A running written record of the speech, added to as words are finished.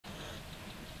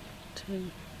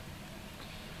too.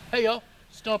 Hey y'all,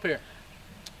 Stump here.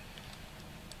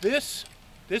 This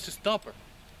is Thumper.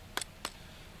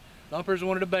 Thumper is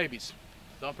one of the babies.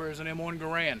 Thumper is an M1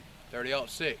 Garand,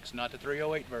 30-06, not the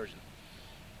 308 version.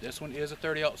 This one is a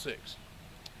 30-06.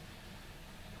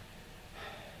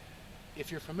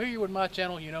 If you're familiar with my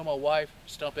channel, you know my wife,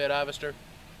 Stumphead Ivester.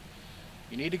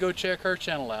 You need to go check her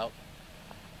channel out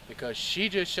because she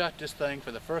just shot this thing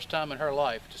for the first time in her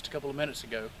life just a couple of minutes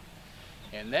ago.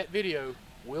 And that video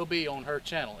will be on her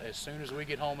channel as soon as we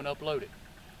get home and upload it.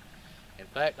 In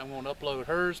fact, I'm going to upload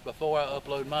hers before I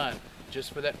upload mine,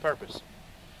 just for that purpose.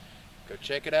 Go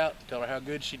check it out, tell her how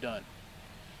good she done.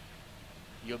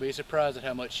 You'll be surprised at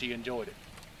how much she enjoyed it.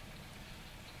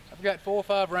 I've got 4 or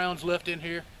 5 rounds left in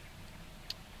here.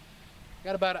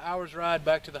 Got about an hour's ride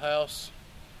back to the house.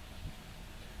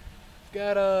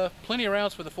 Got plenty of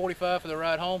rounds for the 45 for the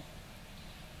ride home.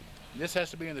 This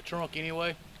has to be in the trunk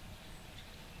anyway.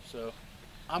 So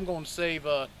I'm going to save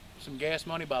some gas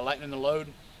money by lightening the load.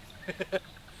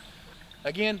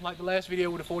 Again, like the last video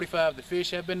with the 45, the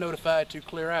fish have been notified to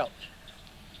clear out.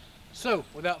 So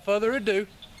without further ado,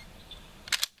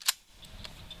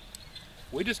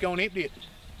 we're just going to empty it.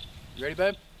 You ready,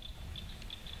 babe?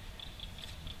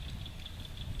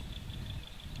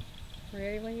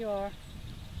 Ready when you are.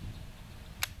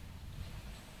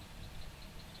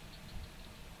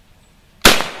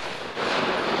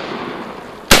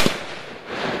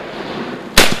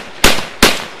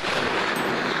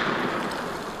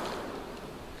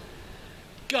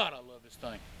 God, I love this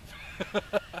thing.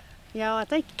 Yeah, I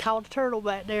think you caught a turtle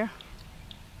back there.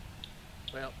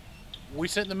 Well, we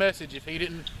sent the message. If he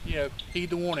didn't, heed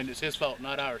the warning, it's his fault,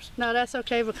 not ours. No, that's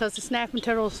okay because the snapping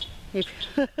turtles, if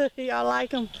y'all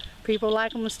like them, people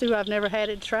like them too. I've never had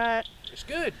it try it. It's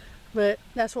good. But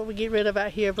that's what we get rid of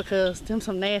out here because them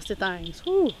some nasty things.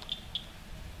 Whew.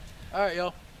 All right,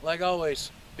 y'all. Like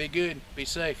always, be good, be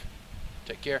safe.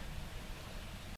 Take care.